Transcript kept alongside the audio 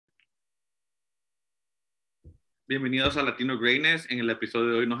Bienvenidos a Latino Greatness. En el episodio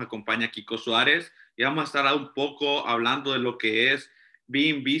de hoy nos acompaña Kiko Suárez y vamos a estar un poco hablando de lo que es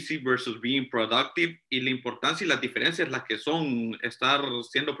being busy versus being productive y la importancia y las diferencias las que son estar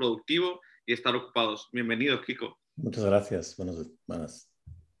siendo productivo y estar ocupados. Bienvenidos, Kiko. Muchas gracias. Buenas.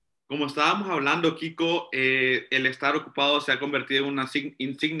 Como estábamos hablando, Kiko, el estar ocupado se ha convertido en una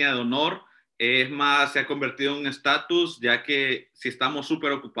insignia de honor. Es más, se ha convertido en un estatus, ya que si estamos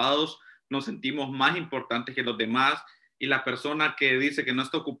súper ocupados, nos sentimos más importantes que los demás. Y la persona que dice que no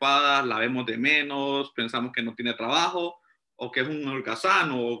está ocupada, la vemos de menos, pensamos que no tiene trabajo, o que es un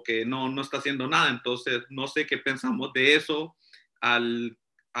holgazán, o que no está haciendo nada. Entonces, no sé qué pensamos de eso al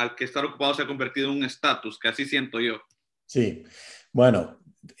que estar ocupado se ha convertido en un estatus, que así siento yo. Sí, bueno,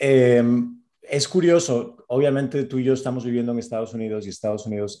 es curioso. Obviamente tú y yo estamos viviendo en Estados Unidos y Estados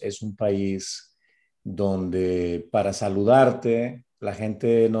Unidos es un país donde para saludarte, la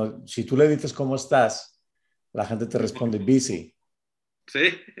gente no, si tú le dices cómo estás, la gente te responde busy. Sí.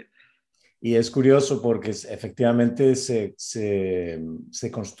 Y es curioso porque efectivamente se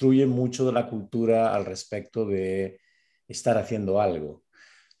construye mucho de la cultura al respecto de estar haciendo algo.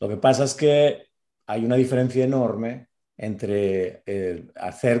 Lo que pasa es que hay una diferencia enorme entre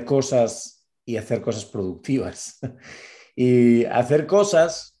hacer cosas y hacer cosas productivas. Y hacer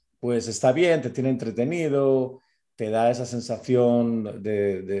cosas, pues está bien, te tiene entretenido, te da esa sensación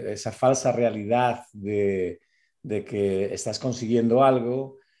de esa falsa realidad de que estás consiguiendo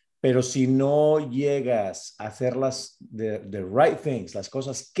algo, pero si no llegas a hacer las the right things, las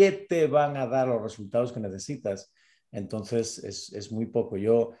cosas que te van a dar los resultados que necesitas, entonces es muy poco.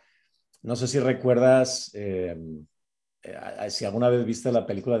 Yo no sé si recuerdas, si alguna vez viste la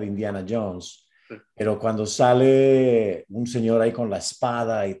película de Indiana Jones, pero cuando sale un señor ahí con la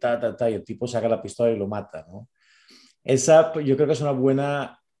espada y el tipo saca la pistola y lo mata, ¿no? Esa yo creo que es una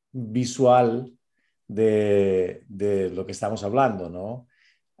buena visual de lo que estamos hablando, ¿no?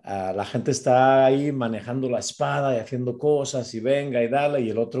 La gente está ahí manejando la espada y haciendo cosas y venga y dale, y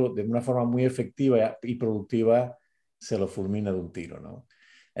el otro de una forma muy efectiva y productiva se lo fulmina de un tiro, ¿no?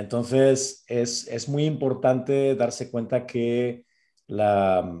 Entonces es muy importante darse cuenta que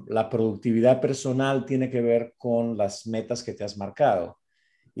la productividad personal tiene que ver con las metas que te has marcado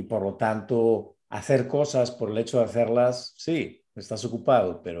y por lo tanto hacer cosas por el hecho de hacerlas, sí, estás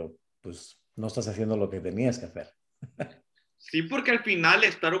ocupado, pero pues no estás haciendo lo que tenías que hacer. Sí, porque al final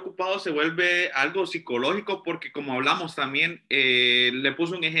estar ocupado se vuelve algo psicológico, porque como hablamos también, le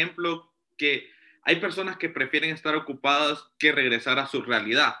puse un ejemplo que hay personas que prefieren estar ocupadas que regresar a su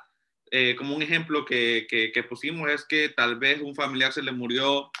realidad. Como un ejemplo que pusimos es que tal vez un familiar se le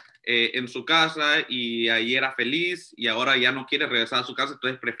murió en su casa y ahí era feliz y ahora ya no quiere regresar a su casa,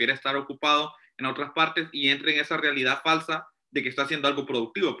 entonces prefiere estar ocupado en otras partes y entra en esa realidad falsa de que está haciendo algo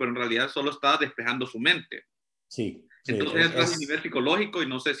productivo, pero en realidad solo está despejando su mente. Sí, sí, Entonces entra a nivel psicológico y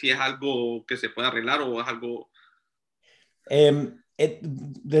no sé si es algo que se puede arreglar o es algo...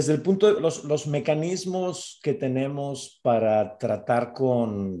 desde el punto de los mecanismos que tenemos para tratar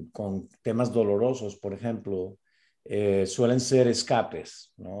con temas dolorosos, por ejemplo, suelen ser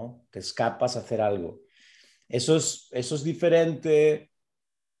escapes, ¿no? Te escapas a hacer algo. Eso es diferente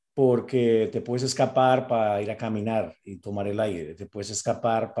porque te puedes escapar para ir a caminar y tomar el aire, te puedes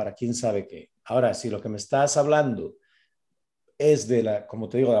escapar para quién sabe qué. Ahora, si lo que me estás hablando es de la, como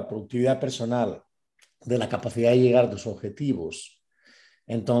te digo, la productividad personal, de la capacidad de llegar a tus objetivos,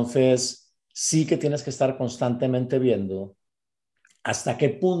 entonces sí que tienes que estar constantemente viendo hasta qué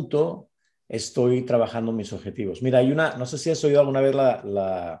punto estoy trabajando mis objetivos. Mira, hay una, no sé si has oído alguna vez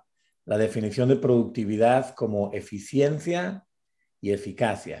la definición de productividad como eficiencia y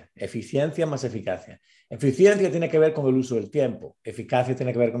eficacia. Eficiencia más eficacia. Eficiencia tiene que ver con el uso del tiempo, eficacia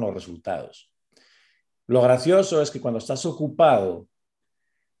tiene que ver con los resultados. Lo gracioso es que cuando estás ocupado,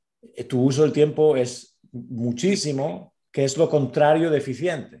 tu uso del tiempo es muchísimo, que es lo contrario de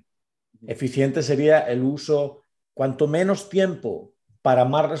eficiente. Eficiente sería el uso, cuanto menos tiempo para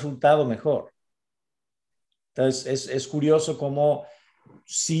más resultado, mejor. Entonces, es curioso cómo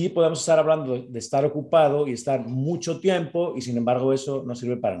sí podemos estar hablando de estar ocupado y estar mucho tiempo y sin embargo eso no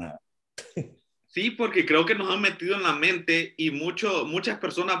sirve para nada. Sí, porque creo que nos han metido en la mente y muchas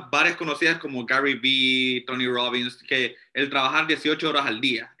personas, varias conocidas como Gary Vee, Tony Robbins, que el trabajar 18 horas al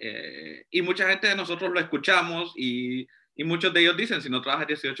día. Y mucha gente de nosotros lo escuchamos y muchos de ellos dicen, si no trabajas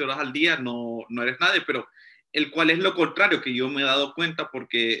 18 horas al día, no eres nadie, pero el cual es lo contrario que yo me he dado cuenta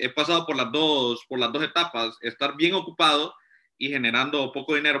porque he pasado por las dos etapas, estar bien ocupado y generando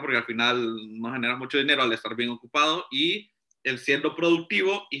poco dinero, porque al final no generas mucho dinero al estar bien ocupado y el siendo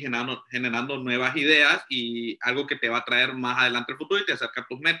productivo y generando nuevas ideas y algo que te va a traer más adelante el futuro y te acerca a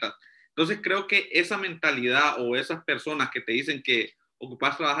tus metas. Entonces creo que esa mentalidad o esas personas que te dicen que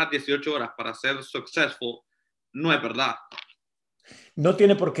ocupas trabajar 18 horas para ser successful, no es verdad. No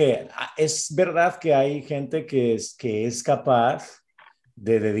tiene por qué. Es verdad que hay gente que es capaz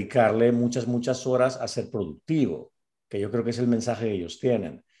de dedicarle muchas, muchas horas a ser productivo, que yo creo que es el mensaje que ellos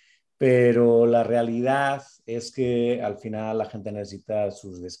tienen. Pero la realidad es que al final la gente necesita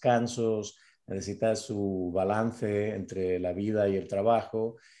sus descansos, necesita su balance entre la vida y el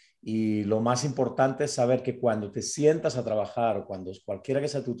trabajo. Y lo más importante es saber que cuando te sientas a trabajar o cuando cualquiera que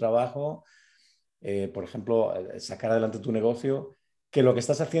sea tu trabajo, por ejemplo, sacar adelante tu negocio, que lo que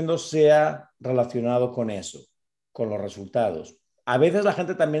estás haciendo sea relacionado con eso, con los resultados. A veces la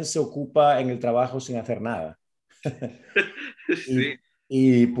gente también se ocupa en el trabajo sin hacer nada. Sí,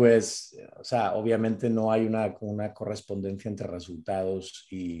 Y pues, o sea, obviamente no hay una correspondencia entre resultados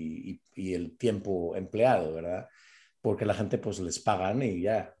y el tiempo empleado, ¿verdad? Porque la gente pues les pagan y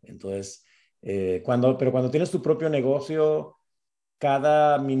ya. Entonces, pero cuando tienes tu propio negocio,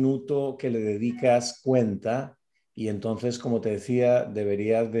 cada minuto que le dedicas cuenta y entonces, como te decía,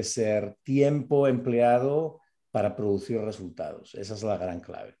 deberías de ser tiempo empleado para producir resultados. Esa es la gran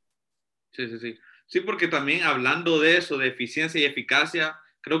clave. sí, sí, sí. Sí, porque también hablando de eso, de eficiencia y eficacia,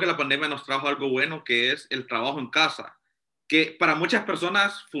 creo que la pandemia nos trajo algo bueno que es el trabajo en casa, que para muchas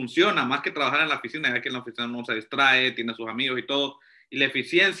personas funciona más que trabajar en la oficina, ya que en la oficina uno se distrae, tiene sus amigos y todo, y la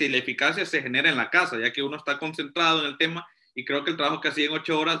eficiencia y la eficacia se genera en la casa, ya que uno está concentrado en el tema y creo que el trabajo que hacía en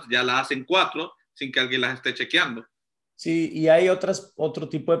 8 horas ya la hacen 4 sin que alguien las esté chequeando. Sí, y hay otro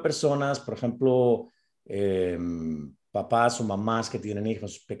tipo de personas, por ejemplo, papás o mamás que tienen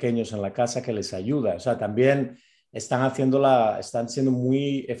hijos pequeños en la casa que les ayuda. O sea, también están siendo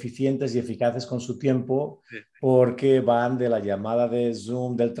muy eficientes y eficaces con su tiempo porque van de la llamada de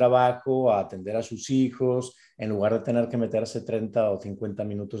Zoom del trabajo a atender a sus hijos en lugar de tener que meterse 30 o 50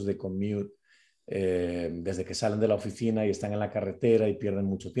 minutos de commute desde que salen de la oficina y están en la carretera y pierden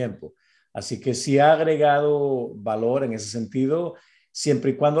mucho tiempo. Así que sí ha agregado valor en ese sentido,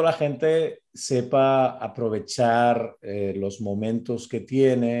 siempre y cuando la gente sepa aprovechar los momentos que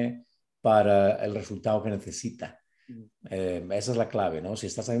tiene para el resultado que necesita. Esa es la clave, ¿no? Si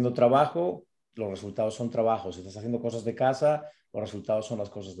estás haciendo trabajo, los resultados son trabajo. Si estás haciendo cosas de casa, los resultados son las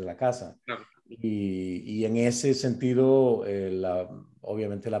cosas de la casa. Claro. Y en ese sentido,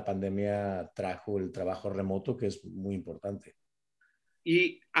 obviamente la pandemia trajo el trabajo remoto, que es muy importante.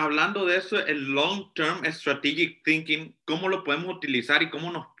 Y hablando de eso, el long term strategic thinking, ¿cómo lo podemos utilizar y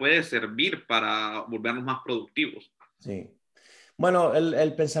cómo nos puede servir para volvernos más productivos? Sí. Bueno,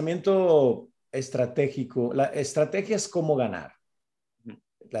 el pensamiento estratégico, la estrategia es cómo ganar.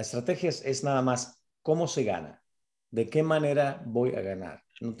 La estrategia es nada más cómo se gana, de qué manera voy a ganar.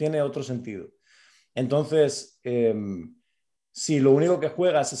 No tiene otro sentido. Entonces, si lo único que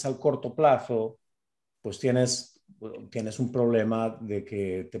juegas es al corto plazo, pues tienes un problema de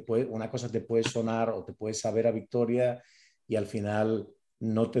que una cosa te puede sonar o te puede saber a victoria y al final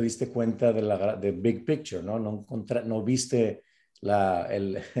no te diste cuenta de big picture, ¿no? No viste la,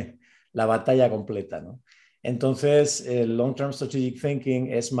 la batalla completa, ¿no? Entonces, el long-term strategic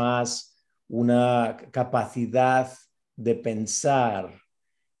thinking es más una capacidad de pensar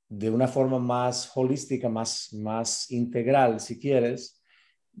de una forma más holística, más integral, si quieres,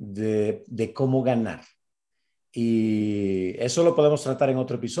 de cómo ganar. Y eso lo podemos tratar en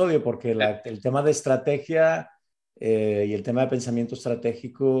otro episodio porque el tema de estrategia y el tema de pensamiento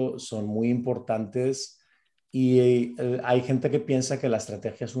estratégico son muy importantes y hay gente que piensa que la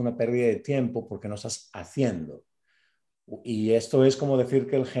estrategia es una pérdida de tiempo porque no estás haciendo. Y esto es como decir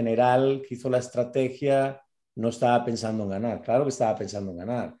que el general que hizo la estrategia no estaba pensando en ganar. Claro que estaba pensando en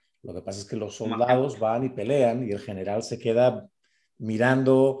ganar. Lo que pasa es que los Más tiempo. soldados van y pelean y el general se queda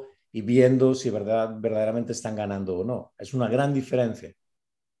mirando y viendo si verdaderamente están ganando o no. Es una gran diferencia.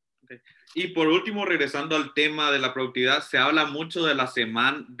 Okay. Y por último, regresando al tema de la productividad, se habla mucho de la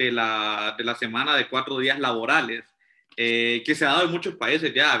semana de 4 días laborales, que se ha dado en muchos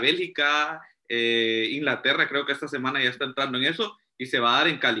países ya, Bélgica, Inglaterra, creo que esta semana ya está entrando en eso, y se va a dar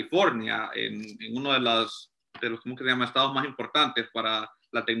en California, en uno de los ¿cómo que se llama? Estados más importantes para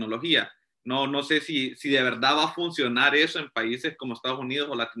la tecnología. No, no sé si de verdad va a funcionar eso en países como Estados Unidos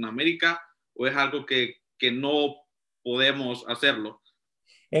o Latinoamérica, o es algo que no podemos hacerlo.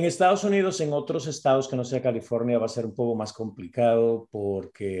 En Estados Unidos, en otros estados que no sea California, va a ser un poco más complicado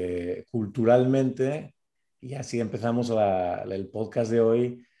porque culturalmente, y así empezamos el podcast de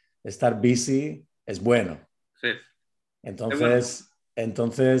hoy, estar busy es bueno. Sí, es bueno.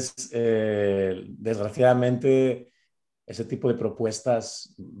 Entonces, desgraciadamente, ese tipo de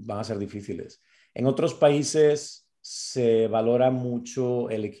propuestas van a ser difíciles. En otros países se valora mucho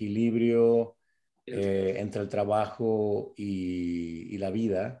el equilibrio entre el trabajo y la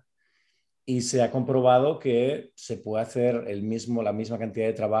vida. Y se ha comprobado que se puede hacer la misma cantidad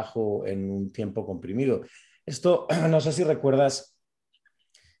de trabajo en un tiempo comprimido. Esto, no sé si recuerdas,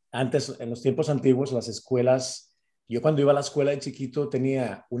 antes, en los tiempos antiguos, las escuelas, yo cuando iba a la escuela de chiquito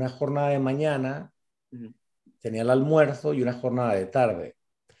tenía una jornada de mañana, Ujú. tenía el almuerzo y una jornada de tarde.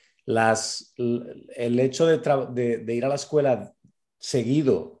 El hecho de ir a la escuela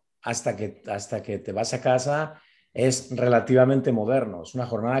seguido hasta que te vas a casa es relativamente moderno, es una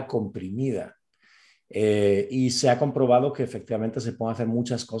jornada comprimida. Y se ha comprobado que efectivamente se pueden hacer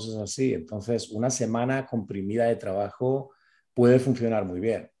muchas cosas así. Entonces, una semana comprimida de trabajo puede funcionar muy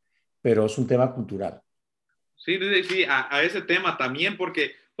bien, pero es un tema cultural. Sí, sí, sí, a ese tema también,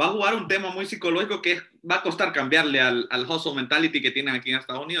 porque va a jugar un tema muy psicológico que va a costar cambiarle al hustle mentality que tienen aquí en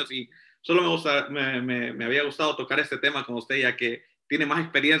Estados Unidos. Y solo me había gustado tocar este tema con usted, ya que tiene más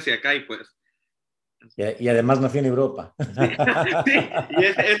experiencia acá y pues. Y además nació en Europa. Sí, sí, y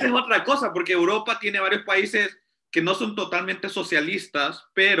esa es otra cosa, porque Europa tiene varios países que no son totalmente socialistas,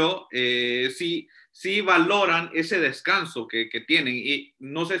 pero sí, sí valoran ese descanso que tienen. Y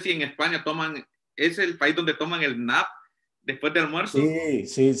no sé si en España es el país donde toman el nap después del almuerzo. Sí,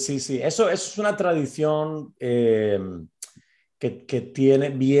 sí, sí, sí. Eso es una tradición que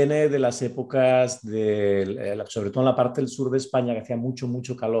viene de las épocas, sobre todo en la parte del sur de España, que hacía mucho,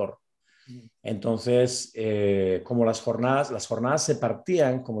 mucho calor. Entonces, como las jornadas se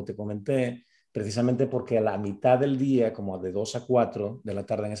partían, como te comenté, precisamente porque a la mitad del día, como de 2 a 4 de la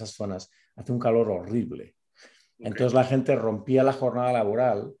tarde en esas zonas, hace un calor horrible. Okay. Entonces la gente rompía la jornada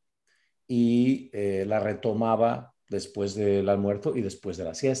laboral y la retomaba después del almuerzo y después de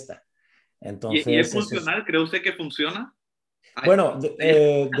la siesta. ¿Y es Entonces, funcional? ¿Cree usted que funciona? Ay, bueno,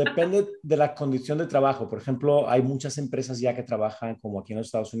 depende de la condición de trabajo. Por ejemplo, hay muchas empresas ya que trabajan, como aquí en los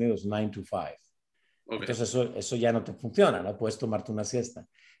Estados Unidos, 9 to 5. ok. Entonces eso ya no te funciona, no puedes tomarte una siesta.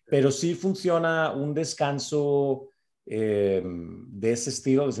 Pero sí funciona un descanso de ese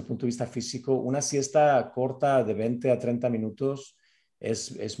estilo desde el punto de vista físico. Una siesta corta de 20 a 30 minutos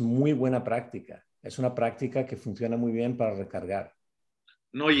es muy buena práctica. Es una práctica que funciona muy bien para recargar.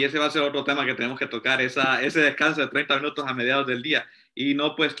 No, y ese va a ser otro tema que tenemos que tocar, ese descanso de 30 minutos a mediados del día. Y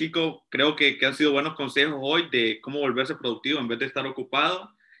no, pues Kiko, creo que han sido buenos consejos hoy de cómo volverse productivo en vez de estar ocupado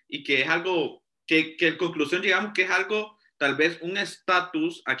y que es algo que en conclusión llegamos que es algo, tal vez un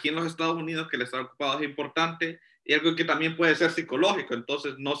estatus aquí en los Estados Unidos que el estar ocupado es importante y algo que también puede ser psicológico,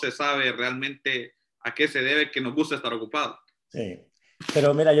 entonces no se sabe realmente a qué se debe que nos gusta estar ocupado. Sí.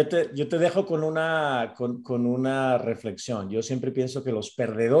 Pero mira, yo te dejo con una reflexión. Yo siempre pienso que los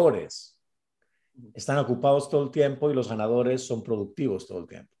perdedores están ocupados todo el tiempo y los ganadores son productivos todo el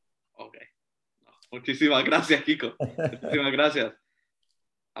tiempo. Ok, no. Muchísimas gracias, Kiko. Muchísimas gracias.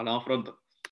 Hablamos pronto.